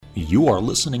You are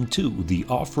listening to the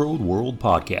Off-Road World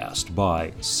Podcast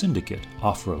by Syndicate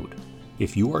Off-Road.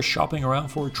 If you are shopping around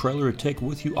for a trailer to take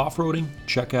with you off-roading,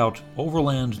 check out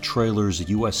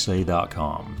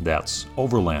overlandtrailersusa.com. That's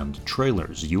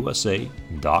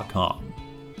overlandtrailersusa.com.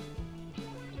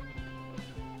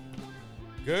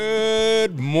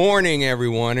 Good morning,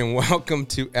 everyone, and welcome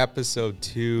to episode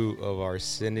 2 of our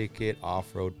Syndicate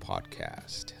Off-Road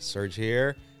Podcast. Serge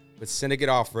here with Syndicate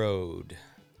Off-Road.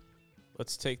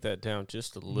 Let's take that down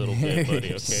just a little bit, buddy,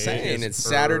 okay? Saying it's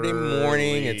Saturday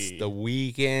morning, it's the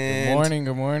weekend. Good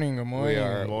morning. We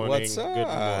are, Good morning. what's Good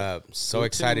up? So Guten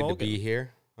excited to Morgen. be here.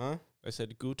 Huh? I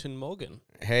said Guten Morgen.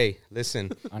 Hey,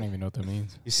 listen. I don't even know what that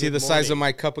means. You see Good the size of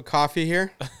morning. my cup of coffee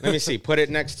here? Let me see. Put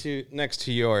it next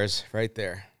to yours right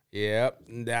there. Yep.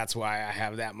 That's why I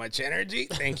have that much energy.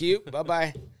 Thank you.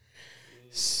 Bye-bye.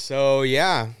 So,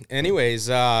 yeah. Anyways,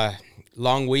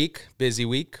 long week, busy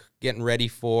week, getting ready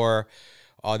for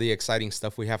all the exciting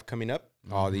stuff we have coming up,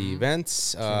 all the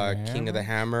events, King of the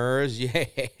Hammers.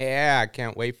 Yeah, I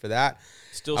can't wait for that.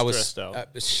 Still I was stressed out.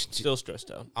 Still stressed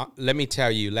out. Let me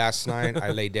tell you, last night I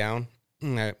lay down,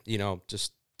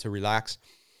 just to relax.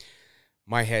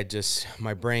 My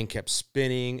brain kept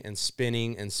spinning and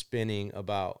spinning and spinning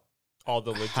about All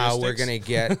the logistics. how we're going to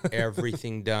get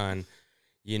everything done.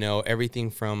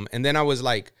 Everything from, and then I was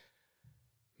like,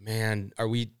 man, are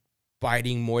we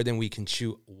biting more than we can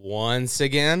chew once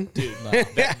again? Dude,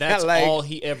 that's Like- all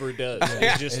he ever does. He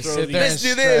just It's throw sit these there Let's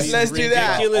do this. these Let's do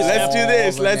that. ridiculous Let's do all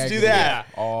this. the Let's do negative. that.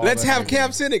 All Let's the have negative.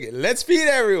 Camp Syndicate. Let's feed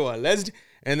everyone.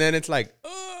 And then it's like,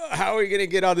 how are we going to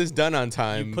get all this done on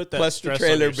time? You put that plus the stress on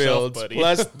trailer yourself, builds, buddy.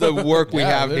 plus the work we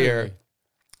Yeah, have here. literally.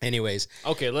 Anyways,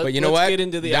 Okay, but you know let's what? get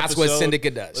into the That's episode. what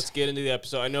Syndicate does. Let's get into the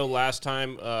episode. I know last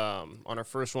time on our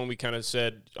first one, we kind of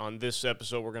said on this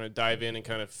episode, we're going to dive in and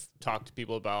kind of talk to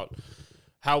people about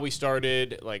how we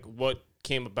started, like what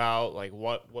came about, like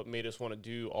what made us want to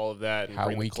do all of that. And How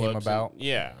bring the we came clubs about. and,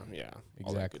 yeah,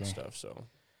 all that good Exactly. stuff. So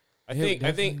I It think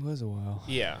definitely was a while.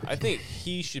 yeah, I think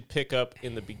he should pick up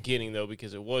in the beginning though,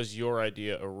 because it was your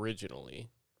idea originally.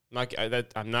 I'm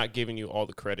not giving you all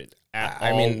the credit at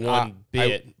I all mean, one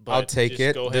bit. But I'll take just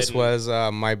it. go ahead This and- was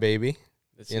my baby.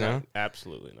 it's you not- know?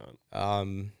 absolutely not.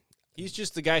 He's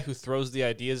just the guy who throws the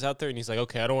ideas out there, and he's like,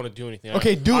 "Okay, I don't want to do anything.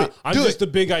 Okay, do it. I'm Do just it. the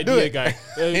big idea it. guy.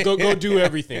 Go do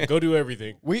everything. Go do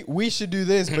everything." We should do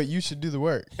this, but you should do the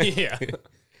work. Yeah.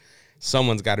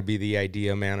 Someone's got to be the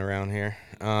idea man around here.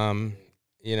 One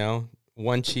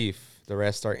chief, the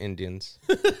rest are Indians.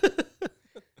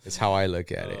 Is how I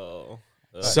look at it. Oh.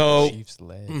 So, Chief's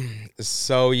leg.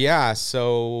 so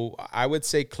I would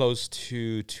say close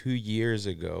to 2 years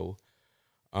ago,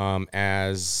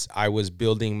 as I was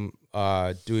doing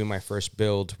my first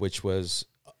build, which was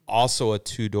also a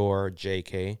 2-door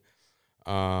JK,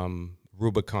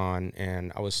 Rubicon,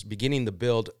 and I was beginning the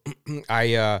build.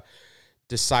 I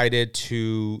decided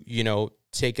to,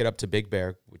 take it up to Big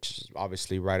Bear, which is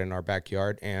obviously right in our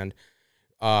backyard, and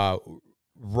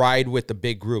ride with the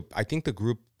big group. I think the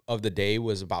group of the day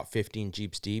was about 15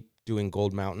 Jeeps deep doing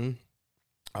Gold Mountain.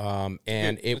 And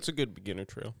it's a good beginner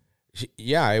trail.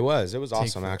 it was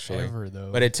awesome actually. Forever,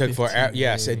 though. But it took 15 forever.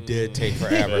 Yes, it days. did take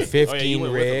forever. Oh, yeah, 15 you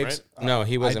went with him, rigs. right? No,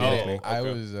 he wasn't with me. I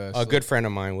Okay. was A good friend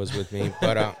of mine was with me,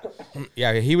 but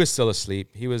he was still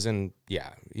asleep. He was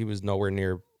nowhere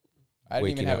near. I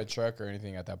didn't even waking have up. a truck or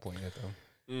anything at that point yet, though.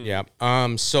 Yeah.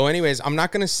 So anyways, I'm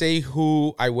not going to say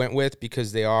who I went with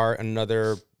because they are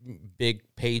another big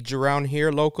page around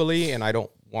here locally, and I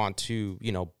don't want to,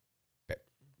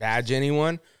 badge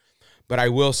anyone, but I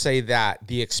will say that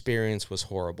the experience was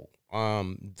horrible.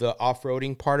 The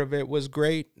off-roading part of it was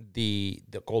great. The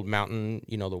Gold Mountain,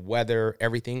 the weather,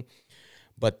 everything,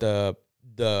 but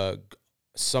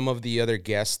some of the other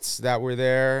guests that were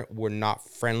there were not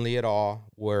friendly at all,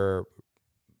 were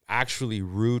actually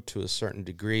rude to a certain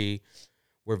degree,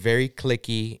 were very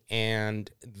cliquey, and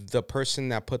the person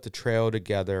that put the trail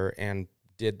together and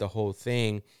did the whole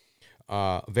thing,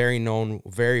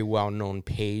 very well-known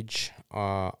page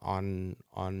on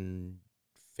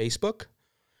Facebook.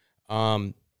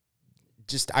 I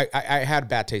had a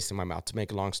bad taste in my mouth, to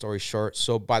make a long story short.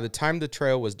 So by the time the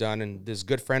trail was done, and this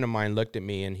good friend of mine looked at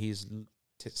me and he's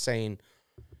saying,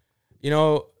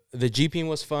 the jeeping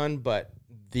was fun, but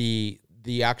the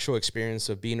actual experience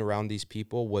of being around these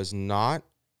people was not.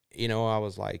 I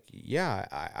was like, yeah,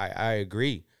 I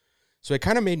agree. So it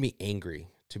kind of made me angry,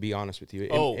 to be honest with you.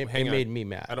 It hang on. made me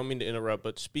mad. I don't mean to interrupt,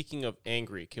 but speaking of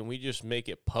angry, can we just make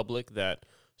it public that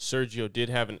Sergio did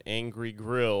have an angry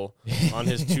grill on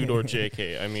his 2-door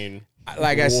JK? I mean,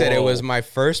 Like I said, it was my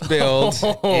first build,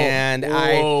 and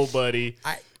whoa, buddy.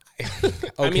 Okay,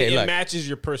 I mean, it look. matches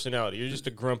your personality. You're just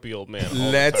a grumpy old man. All the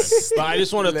Let's- time. But I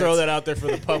just want to throw that out there for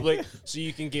the public so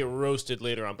you can get roasted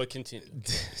later on. But continue.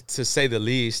 To say the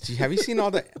least. Have you seen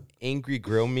all the angry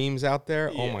grill memes out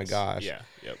there? Oh my Yes. gosh. Yeah.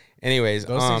 Yep. Anyways,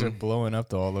 Those things are blowing up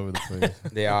though all over the place.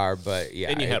 they are, but yeah,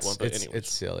 And you had it's, one, but it's, anyways.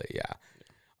 it's silly,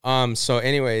 yeah. So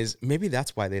anyways, maybe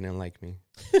that's why they didn't like me.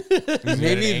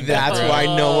 Maybe angry that's grill. why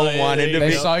no one Oh, wanted to They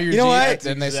be. saw your You know what? jeans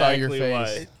and they saw your Exactly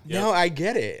face. why. No, I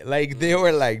get it. Like they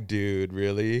were like, dude,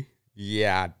 really?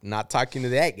 Yeah, not talking to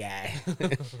that guy.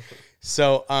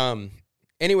 So,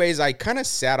 anyways, I kind of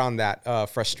sat on that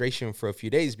frustration for a few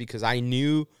days because I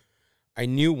knew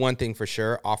one thing for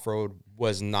sure: off-road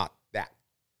was not that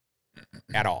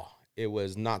at all. It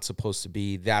was not supposed to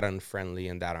be that unfriendly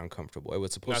and that uncomfortable. It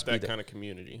was supposed Not to be that kind of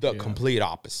community. the complete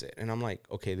opposite. And I'm like,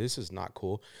 okay, this is not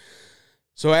cool.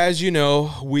 So as you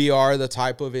know, we are the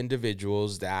type of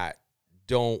individuals that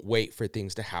don't wait for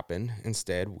things to happen.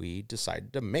 Instead, we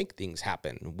decide to make things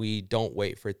happen. We don't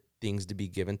wait for things to be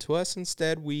given to us.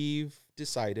 Instead, we've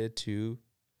decided to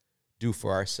do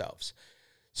for ourselves.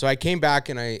 So I came back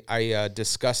and I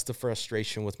discussed the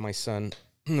frustration with my son,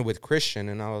 with Christian,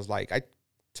 and I was like, I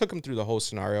took him through the whole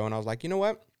scenario, and I was like, you know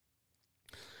what?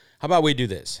 How about we do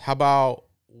this? How about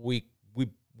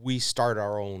we start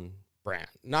our own brand?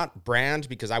 Not brand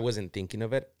because I wasn't thinking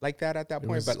of it like that at that It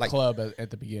point, was but like, club at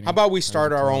the beginning. how about we It was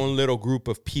start a our club. own little group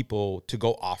of people to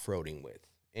go off-roading with?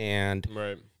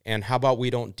 Right. And how about we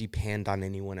don't depend on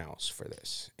anyone else for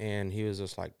this? And he was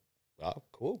just like, oh,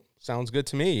 cool. Sounds good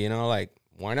to me. You know, like,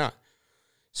 why not?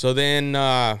 So then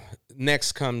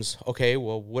next comes, okay,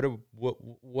 well, what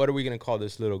are we going to call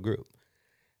this little group?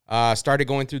 Started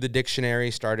going through the dictionary,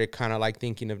 started kind of like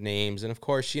thinking of names. And of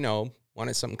course, you know,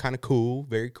 wanted something kind of cool,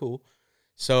 very cool.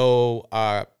 So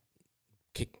I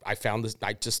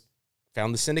just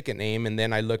found the syndicate name, and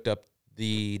then I looked up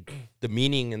the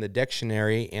meaning in the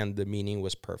dictionary, and the meaning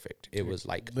was perfect. It was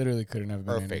like Literally couldn't have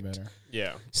been any perfect. better.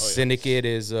 Yeah. Syndicate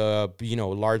is a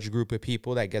large group of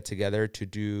people that get together to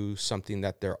do something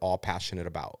that they're all passionate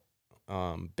about.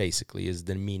 Basically, is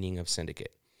the meaning of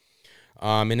syndicate.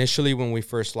 Initially, when we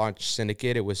first launched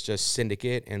Syndicate, it was just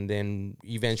Syndicate, and then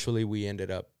eventually we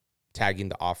ended up tagging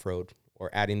the off-road or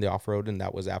adding the off-road, and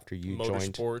that was after you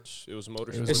joined. Motorsports. It was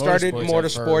motorsports. was It started Motorsports at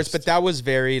motorsports, first. but that was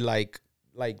very like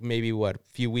maybe what, a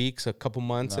few weeks, a couple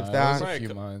months, Nah, if it that. was a Probably few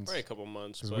cou- months. Probably a couple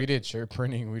months. 'Cause but- we did shirt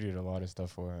printing. We did a lot of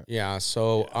stuff for it. Yeah.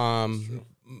 So, that's true.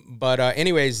 but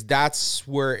anyways, that's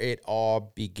where it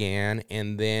all began,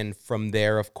 and then from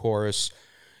there, of course,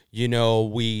 you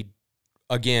know,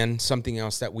 again, something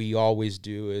else that we always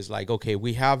do is like, okay,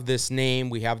 we have this name,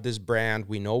 we have this brand,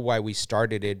 we know why we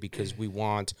started it, because we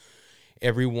want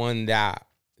everyone that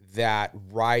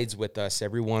rides with us,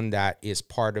 everyone that is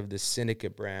part of the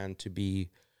Syndicate brand to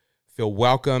feel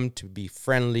welcome, to be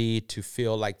friendly, to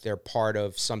feel like they're part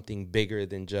of something bigger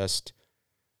than just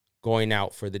going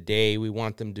out for the day. We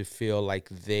want them to feel like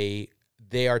they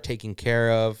are taken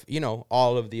care of, you know,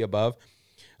 all of the above.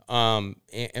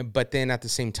 But then at the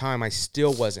same time, I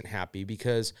still wasn't happy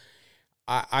because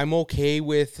I'm okay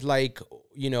with, like,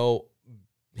 you know,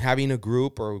 having a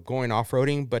group or going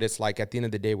off-roading, but it's like at the end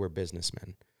of the day, we're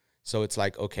businessmen. So it's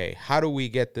like, okay, how do we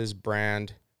get this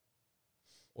brand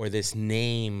or this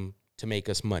name to make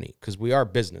us money? Because we are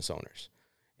business owners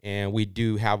and we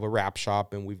do have a wrap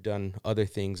shop and we've done other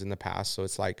things in the past. So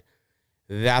it's like,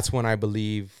 that's when I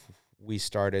believe we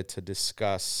started to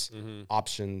discuss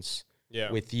options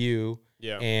Yeah. with you.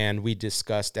 Yeah. And we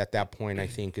discussed at that point, I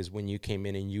think, is when you came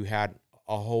in and you had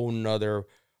a whole nother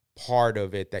part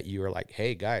of it that you were like,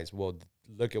 hey guys, well,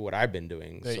 look at what I've been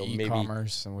doing. The So maybe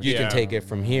e-commerce. And what you Yeah. can take it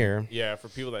from here. Yeah, for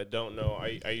people that don't know,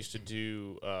 I used to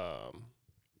do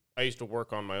I used to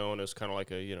work on my own as kind of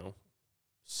like a, you know,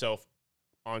 self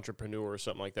entrepreneur or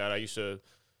something like that. I used to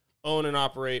own and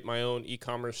operate my own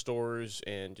e-commerce stores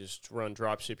and just run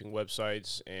drop shipping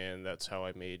websites, and that's how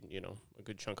I made, you know, a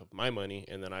good chunk of my money.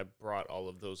 And then I brought all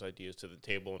of those ideas to the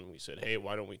table, and we said, hey,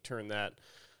 why don't we turn that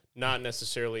not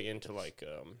necessarily into like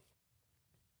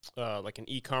an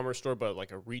e-commerce store, but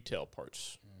like a retail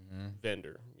parts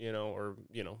vendor, you know, or,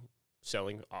 you know,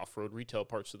 selling off-road retail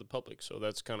parts to the public. So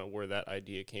that's kind of where that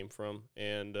idea came from.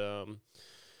 And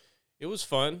it was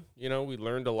fun. You know, we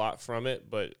learned a lot from it,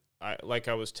 but I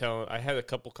had a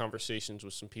couple conversations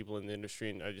with some people in the industry,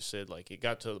 and I just said, like, it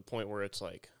got to the point where it's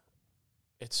like,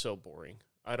 it's so boring.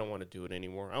 I don't want to do it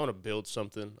anymore. I want to build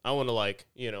something. I want to, like,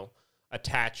 you know,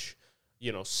 attach,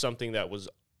 you know, something that was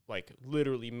like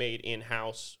literally made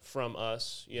in-house from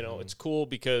us. You know, it's cool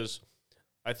because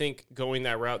I think going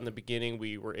that route in the beginning,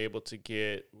 we were able to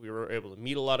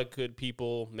meet a lot of good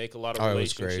people, make a lot of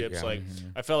relationships. Great, yeah. Like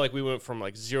I felt like we went from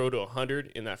like 0 to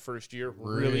 100 in that first year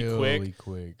really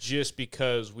quick, just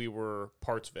because we were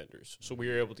parts vendors. So we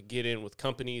were able to get in with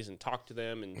companies and talk to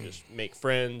them and just make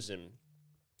friends and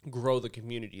grow the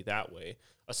community that way.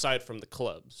 Aside from the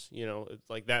clubs, you know,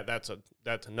 like that's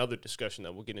another discussion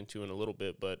that we'll get into in a little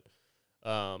bit. But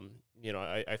you know,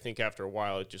 I think after a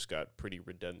while it just got pretty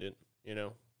redundant. You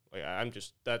know, like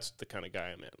that's the kind of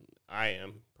guy I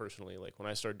am personally. Like when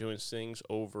I start doing things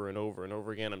over and over and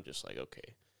over again, I'm just like,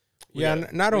 okay.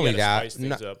 Not only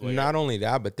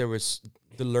that, but there was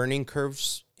the learning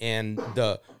curves and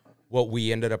what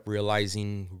we ended up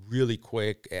realizing really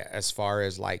quick as far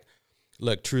as like,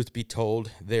 look, truth be told,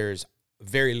 there's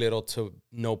very little to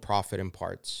no profit in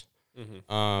parts.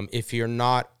 Mm-hmm. If you're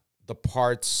not the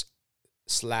parts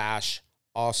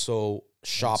 / also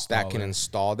shop that can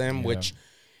install them, which,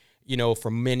 you know,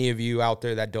 for many of you out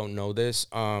there that don't know this,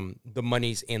 the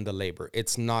money's in the labor.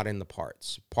 It's not in the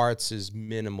parts. Parts is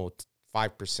minimal,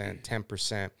 5%,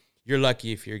 10%. You're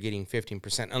lucky if you're getting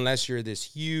 15%, unless you're this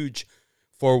huge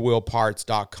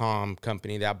 4wheelparts.com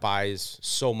company that buys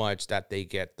so much that they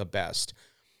get the best.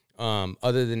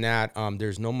 Other than that,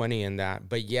 there's no money in that,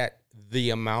 but yet the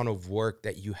amount of work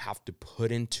that you have to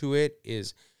put into it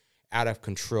is out of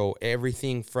control.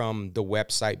 Everything from the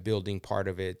website building part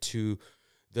of it to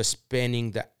the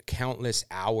spending the countless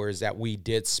hours that we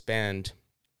did spend.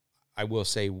 I will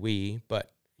say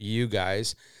but you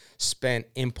guys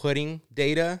spent inputting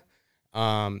data.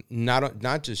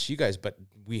 Not just you guys, but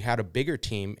we had a bigger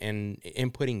team and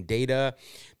inputting data,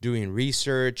 doing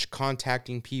research,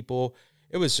 contacting people.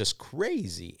 It was just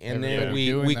crazy. And then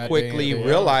we quickly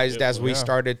realized as we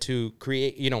started to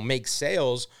create, you know, make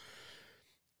sales,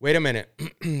 wait a minute,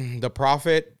 the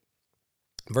profit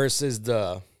versus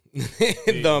the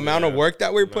amount of work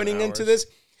that we're putting into this,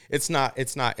 it's not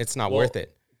worth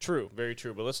it. True, very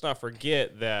true. But let's not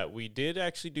forget that we did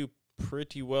actually do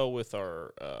pretty well with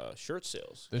our shirt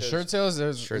sales. The shirt sales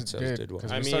did well.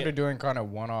 Because we started doing kind of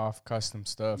one-off custom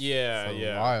stuff for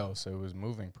a while, so it was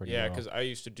moving pretty well. Yeah, because I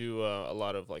used to do a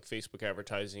lot of like Facebook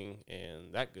advertising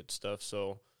and that good stuff.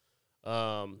 So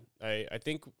I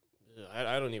think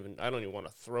I don't even want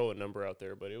to throw a number out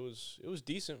there, but it was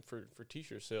decent for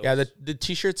t-shirt sales. Yeah, the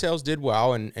t-shirt sales did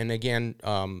well, and again,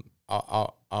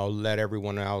 I'll let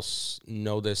everyone else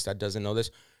know this that doesn't know this.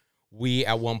 We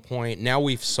at one point, now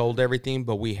we've sold everything,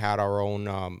 but we had our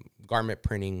own garment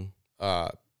printing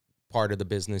part of the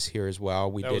business here as well.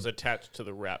 That was attached to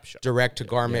the wrap shop. Direct to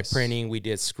garment printing. We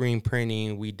did screen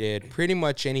printing. We did pretty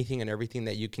much anything and everything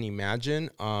that you can imagine.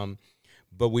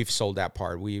 But we've sold that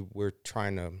part. We're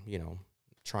trying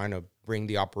to bring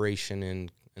the operation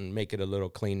in and make it a little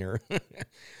cleaner.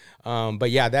 But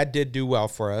yeah, that did do well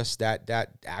for us. That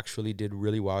actually did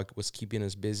really well. It was keeping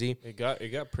us busy. It got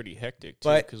pretty hectic too,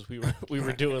 because we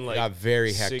were doing like got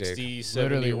very hectic. 60,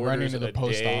 70 literally running to the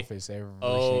post day. office every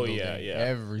single day.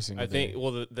 Every single day. I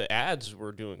think the ads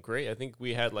were doing great. I think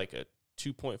we had like a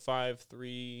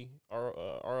 2.53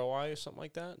 ROI or something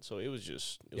like that. So it was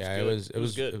good. It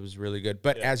was good. It was really good.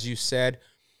 But as you said,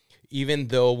 even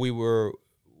though we were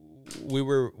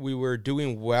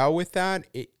doing well with that,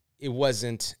 it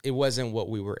wasn't what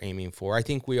we were aiming for. I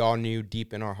think we all knew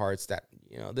deep in our hearts that,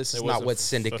 you know, this is not what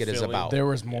Syndicate is about. There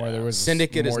was more. Yeah. There was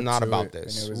Syndicate more is not about it,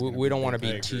 this. We don't want to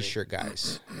be t-shirt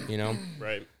guys, you know?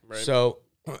 Right. So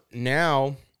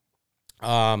now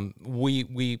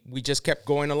we just kept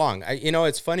going along.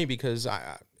 It's funny because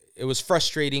it was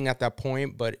frustrating at that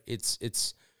point, but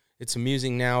it's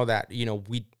amusing now that, you know,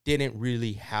 we didn't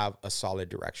really have a solid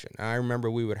direction. And I remember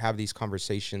we would have these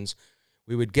conversations.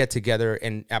 We would get together,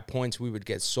 and at points we would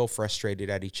get so frustrated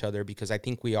at each other because I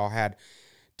think we all had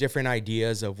different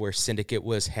ideas of where Syndicate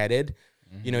was headed.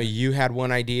 Mm-hmm. You know, you had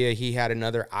one idea, he had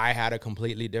another, I had a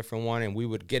completely different one, and we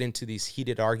would get into these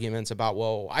heated arguments about,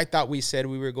 well, I thought we said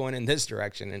we were going in this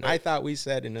direction, and I thought we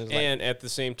said, and it was and at the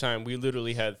same time, we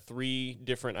literally had 3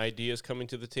 different ideas coming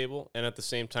to the table, and at the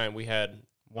same time, we had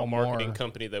a marketing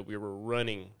company that we were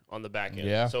running on the back end.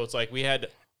 Yeah. So it's like we had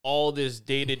all this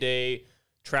day-to-day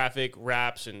traffic,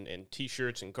 wraps, and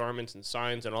T-shirts and garments and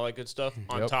signs and all that good stuff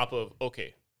on top of,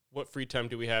 okay, what free time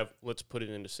do we have? Let's put it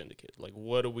into Syndicate. Like,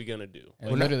 what are we going to do?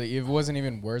 And literally, it wasn't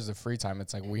even where's the free time.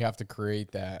 It's like we have to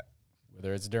create that,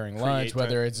 whether it's during lunch,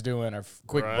 whether it's doing a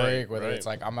quick break, whether it's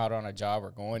like I'm out on a job or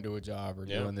going to a job or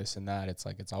doing this and that. It's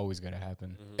like it's always going to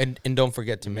happen. Mm-hmm. And don't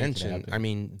forget to mention, I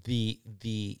mean,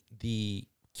 the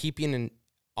keeping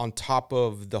on top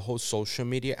of the whole social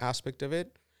media aspect of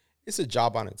it, it's a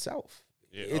job on itself.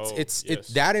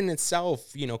 it's that in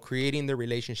itself, you know, creating the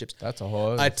relationships. That's a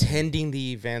whole attending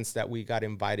the events that we got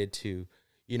invited to,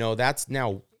 you know, that's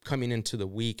now coming into the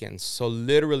weekends. So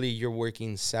literally you're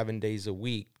working 7 days a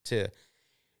week to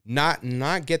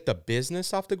not get the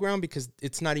business off the ground, because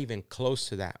it's not even close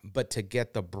to that, but to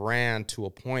get the brand to a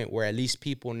point where at least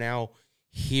people now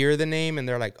hear the name and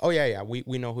they're like, oh yeah, we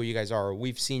know who you guys are, or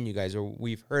we've seen you guys, or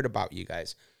we've heard about you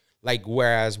guys. Like,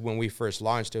 whereas when we first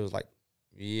launched, it was like,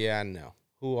 yeah, no,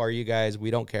 who are you guys? We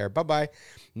don't care. Bye-bye.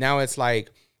 Now it's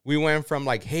like, we went from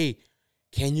like, hey,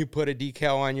 can you put a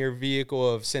decal on your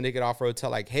vehicle of Syndicate Off-Road to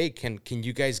like, hey, can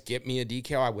you guys get me a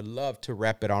decal? I would love to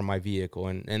rep it on my vehicle.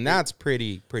 And that's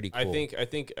pretty cool. I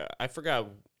think I forgot,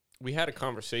 we had a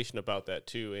conversation about that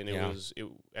too. And it was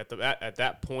at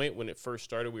that point when it first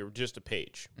started, we were just a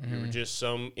page. Mm-hmm. We were just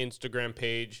some Instagram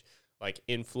page, like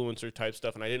influencer type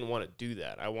stuff. And I didn't want to do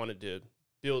that. I wanted to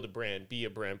build a brand,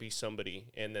 be somebody.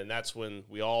 And then that's when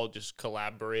we all just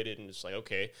collaborated and it's like,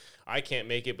 okay, I can't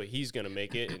make it, but he's going to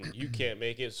make it and you can't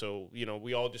make it. So, you know,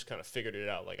 we all just kind of figured it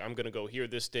out. Like, I'm going to go here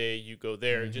this day, you go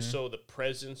there, just so the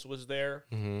presence was there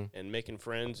and making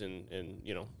friends and,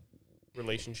 you know,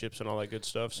 relationships and all that good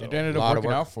stuff. So it ended up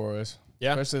working out for us.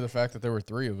 Yeah. Especially the fact that there were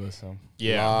 3 of us. So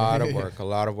yeah. A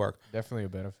lot of work. Definitely a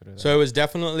benefit of that. So it was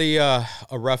definitely a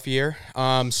rough year.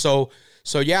 So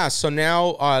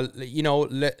now, you know,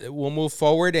 we'll move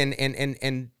forward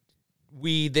and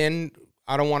we then,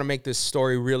 I don't want to make this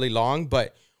story really long,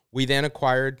 but we then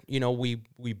acquired, you know, we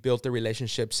built the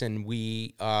relationships and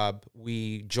we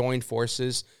joined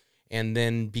forces and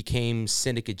then became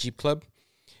Syndicate Jeep Club.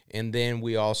 And then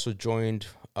we also joined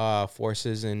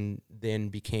forces and then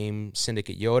became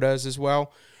Syndicate Yodas as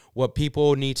well. What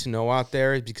people need to know out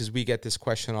there is, because we get this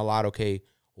question a lot, okay,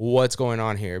 what's going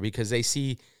on here? Because they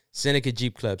see Syndicate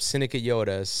Jeep Club, Syndicate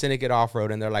Yoda, Syndicate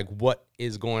Off-Road, and they're like, what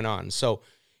is going on? So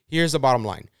here's the bottom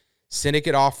line.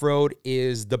 Syndicate Off-Road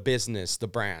is the business, the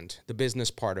brand, the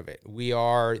business part of it. We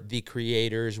are the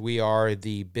creators. We are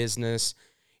the business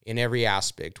in every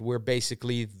aspect. We're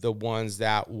basically the ones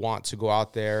that want to go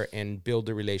out there and build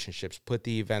the relationships, put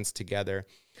the events together,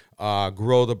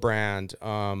 grow the brand.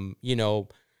 You know,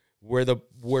 we're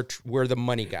the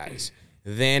money guys.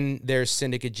 Then there's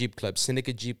Syndicate Jeep Club.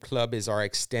 Syndicate Jeep Club is our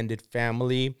extended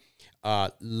family.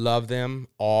 Love them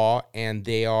all, and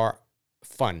they are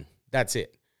fun. That's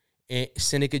it.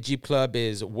 Syndicate Jeep Club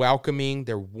is welcoming.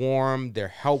 They're warm. They're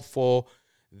helpful.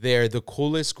 They're the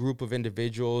coolest group of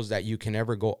individuals that you can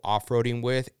ever go off-roading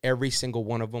with. Every single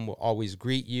one of them will always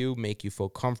greet you, make you feel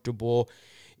comfortable.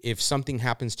 If something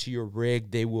happens to your rig,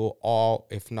 they will all,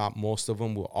 if not most of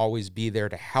them, will always be there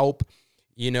to help.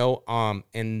 You know,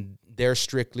 and they're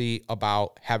strictly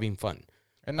about having fun.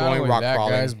 And not only that,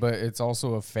 guys, but it's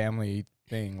also a family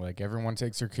thing. Like, everyone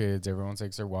takes their kids, everyone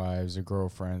takes their wives, their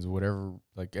girlfriends, whatever.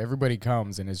 Like, everybody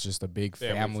comes, and it's just a big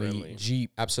family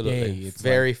Jeep. Absolutely. Day. It's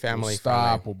very like, family. We'll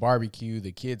stop, we'll barbecue,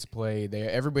 the kids play.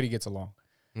 Everybody gets along.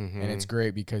 Mm-hmm. And it's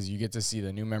great because you get to see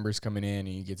the new members coming in, and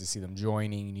you get to see them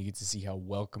joining, and you get to see how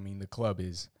welcoming the club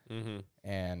is. Mm-hmm.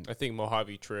 And I think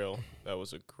Mojave Trail, that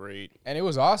was a great, and it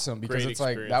was awesome because it's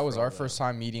like that was our first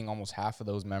time meeting almost half of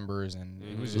those members, and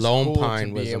it was just Lone cool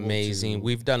Pine was amazing.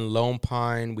 We've done Lone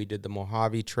Pine, we did the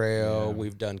Mojave Trail,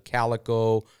 we've done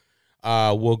Calico.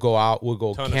 We'll go out, we'll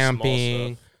go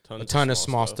camping. A ton of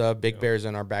small stuff. Big Bears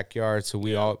in our backyard. So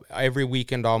we all, every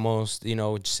weekend almost, you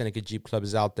know, Syndicate Jeep Club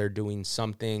is out there doing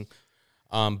something.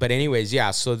 But anyways,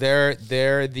 yeah, so they're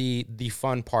the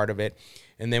fun part of it.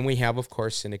 And then we have, of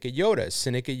course, Syndicate Yodas.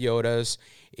 Syndicate Yodas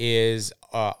is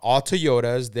all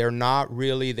Toyotas. They're not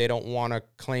really, they don't want to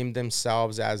claim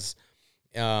themselves as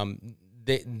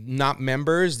not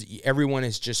members. Everyone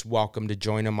is just welcome to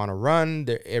join them on a run.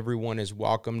 Everyone is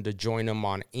welcome to join them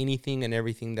on anything and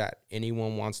everything that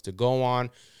anyone wants to go on.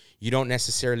 You don't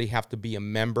necessarily have to be a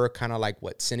member, kind of like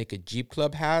what Syndicate Jeep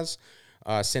Club has.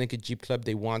 Syndicate Jeep Club,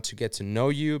 they want to get to know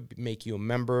you, make you a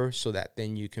member so that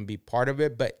then you can be part of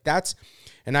it. But that's,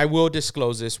 and I will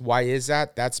disclose this, why is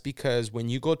that? That's because when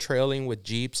you go trailing with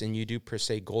Jeeps and you do per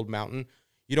se Gold Mountain,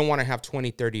 you don't want to have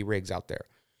 20, 30 rigs out there.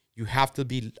 You have to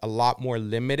be a lot more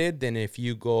limited than if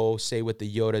you go, say, with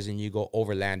the Yodas and you go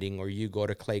overlanding or you go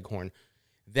to Cleghorn.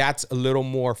 That's a little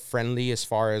more friendly as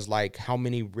far as like how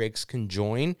many rigs can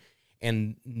join.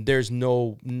 And there's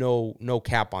no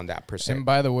cap on that per se. And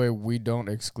by the way, we don't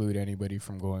exclude anybody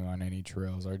from going on any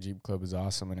trails. Our Jeep Club is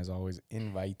awesome and is always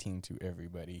inviting to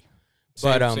everybody.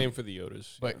 Same for the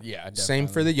Yodas. But yeah, definitely. Same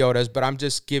for the Yodas. But I'm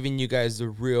just giving you guys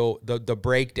the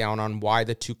breakdown on why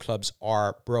the two clubs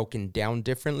are broken down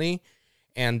differently.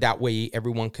 And that way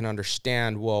everyone can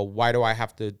understand, well, why do I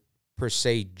have to per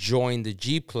se join the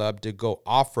Jeep Club to go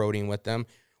off-roading with them?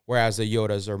 whereas the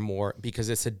Yodas are more, because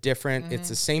it's a different, it's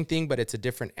the same thing, but it's a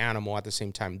different animal at the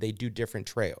same time. They do different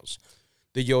trails.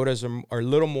 The Yodas are a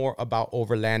little more about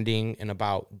overlanding and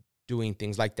about doing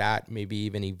things like that, maybe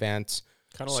even events.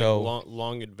 Kind of like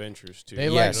long adventures too. They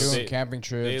like doing camping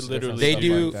trips. They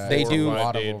literally they do a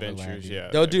lot of adventures. Yeah,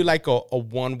 they'll do like a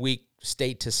 1 week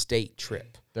state to state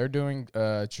trip. They're doing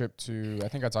a trip to, I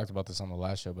think I talked about this on the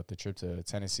last show, but the trip to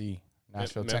Tennessee,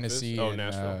 Nashville, Tennessee,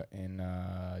 in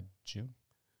June.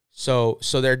 So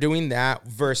they're doing that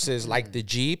versus like the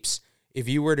Jeeps. If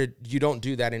you were to, you don't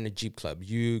do that in a Jeep club.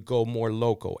 You go more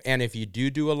local. And if you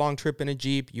do a long trip in a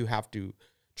Jeep, you have to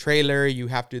trailer. You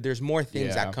have to. There's more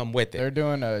things that come with it. They're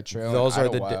doing a trail. Those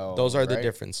are the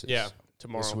differences. Yeah,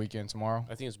 tomorrow. This weekend, tomorrow.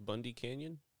 I think it's Bundy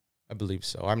Canyon. I believe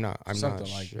so. I'm not something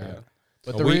not like sure. that.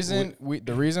 But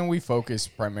the reason we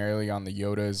focused primarily on the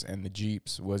Yodas and the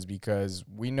Jeeps was because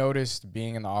we noticed,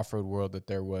 being in the off-road world, that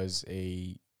there was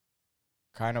a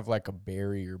kind of like a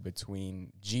barrier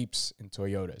between Jeeps and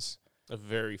Toyotas. A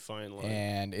very fine line.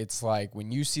 And it's like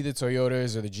when you see the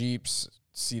Toyotas or the Jeeps,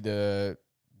 see the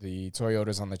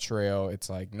Toyotas on the trail, it's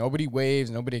like nobody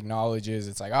waves, nobody acknowledges.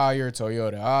 It's like, you're a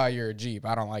Toyota, you're a Jeep,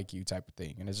 I don't like you type of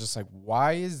thing. And it's just like,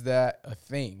 why is that a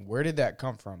thing? Where did that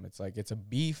come from? It's like, it's a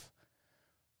beef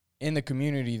in the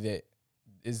community that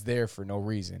is there for no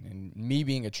reason. And me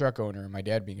being a truck owner and my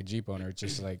dad being a Jeep owner, it's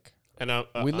just like, and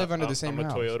we live under the same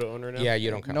house. I'm a Toyota owner now. Yeah,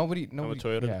 you don't count. Nobody. I'm a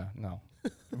Toyota. Yeah, no.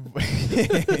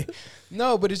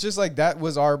 No, but it's just like that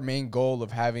was our main goal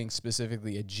of having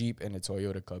specifically a Jeep and a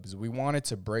Toyota club, is we wanted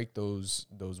to break those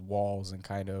walls and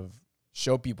kind of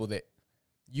show people that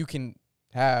you can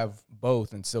have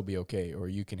both and still be okay, or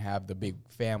you can have the big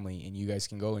family and you guys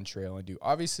can go and trail and do.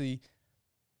 Obviously,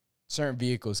 certain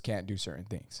vehicles can't do certain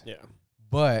things. Yeah.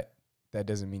 But that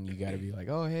doesn't mean you got to be like,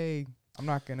 oh, hey, I'm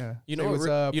not going to say what's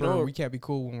up, or we can't be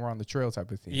cool when we're on the trail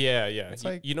type of thing. Yeah, yeah. It's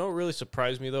like, you know what really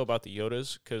surprised me, though, about the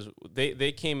Yodas? Because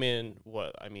they came in,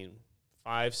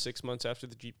 5-6 months after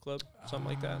the Jeep Club, something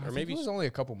like that? Or maybe it was only a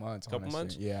couple months,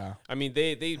 honestly. Yeah. I mean,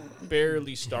 they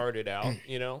barely started out,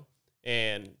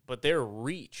 but their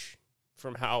reach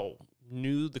from how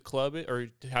new the club is, or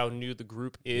how new the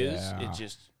group is, it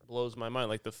just blows my mind.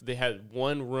 Like, they had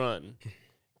one run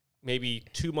maybe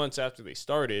 2 months after they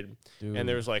started, and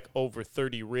there's like over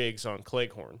 30 rigs on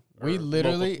Cleghorn. We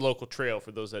literally local trail,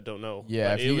 for those that don't know.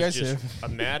 Yeah, it was just a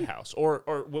madhouse.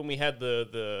 Or when we had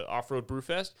the off-road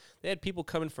brewfest, they had people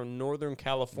coming from Northern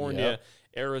California,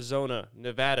 Arizona,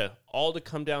 Nevada, all to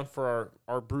come down for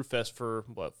our brewfest for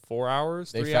 4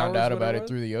 hours? They found out about it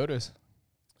through the Yodas.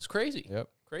 It's crazy. Yep,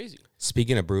 crazy.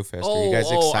 Speaking of brewfest, are you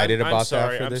guys excited about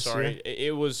that for this year?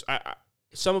 It was.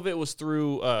 Some of it was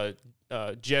through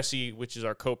Jesse, which is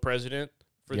our co-president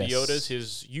for the Yodas,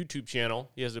 his YouTube channel.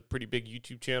 He has a pretty big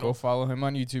YouTube channel. Go follow him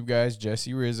on YouTube, guys.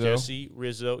 Jesse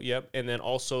Rizzo, yep. And then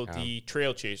also the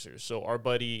Trail Chasers. So our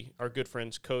good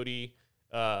friends Cody,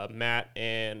 Matt,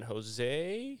 and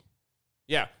Jose.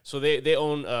 Yeah, so they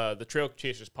own the Trail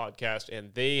Chasers podcast,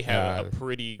 and they have a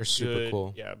pretty good, super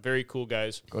cool. Yeah, very cool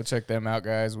guys. Go check them out,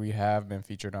 guys. We have been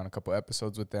featured on a couple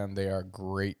episodes with them. They are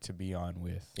great to be on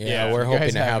with. Yeah, we're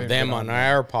hoping to have them on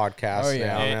our podcast. Oh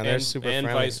yeah, and they're super and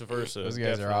friendly. Vice versa. Those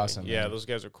guys are awesome. Yeah, man. those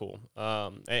guys are cool.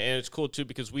 And it's cool too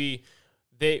because we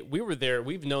were there.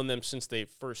 We've known them since they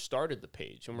first started the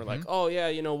page, and we're like, oh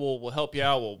yeah, we'll help you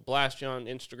out. We'll blast you on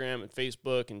Instagram and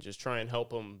Facebook, and just try and help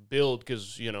them build,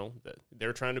 because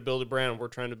they're trying to build a brand, we're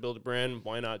trying to build a brand.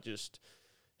 Why not just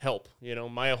help?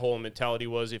 My whole mentality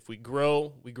was, if we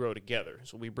grow together.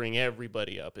 So we bring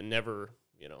everybody up and never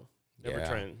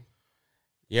try and.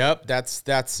 Yep,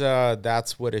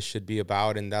 that's what it should be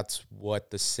about, and that's what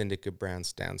the Syndicate brand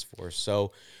stands for.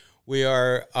 So. We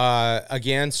are,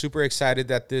 again, super excited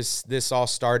that this all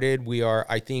started. We are,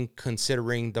 I think,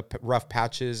 considering the rough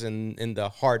patches and the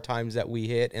hard times that we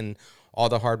hit and all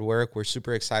the hard work, we're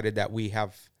super excited that we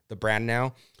have the brand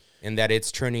now and that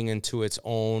it's turning into its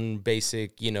own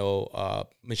basic,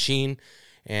 machine.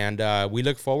 And we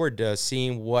look forward to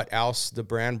seeing what else the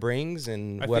brand brings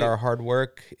and what our hard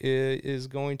work is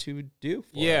going to do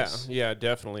for us. Yeah,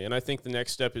 definitely. And I think the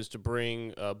next step is to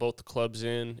bring both the clubs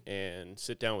in and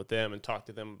sit down with them and talk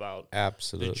to them about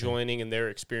the joining and their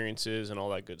experiences and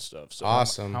all that good stuff. So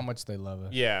awesome. How much they love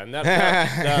us. Yeah, and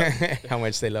that how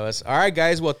much they love us. All right,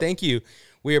 guys. Well, thank you.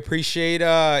 We appreciate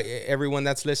everyone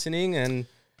that's listening. And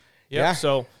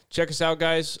so check us out,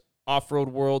 guys.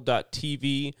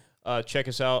 offroadworld.tv. Check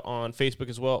us out on Facebook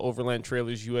as well,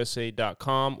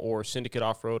 overlandtrailersusa.com, or Syndicate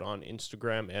Off-Road on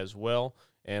Instagram as well.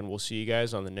 And we'll see you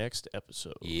guys on the next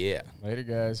episode. Yeah. Later,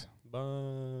 guys.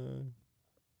 Bye.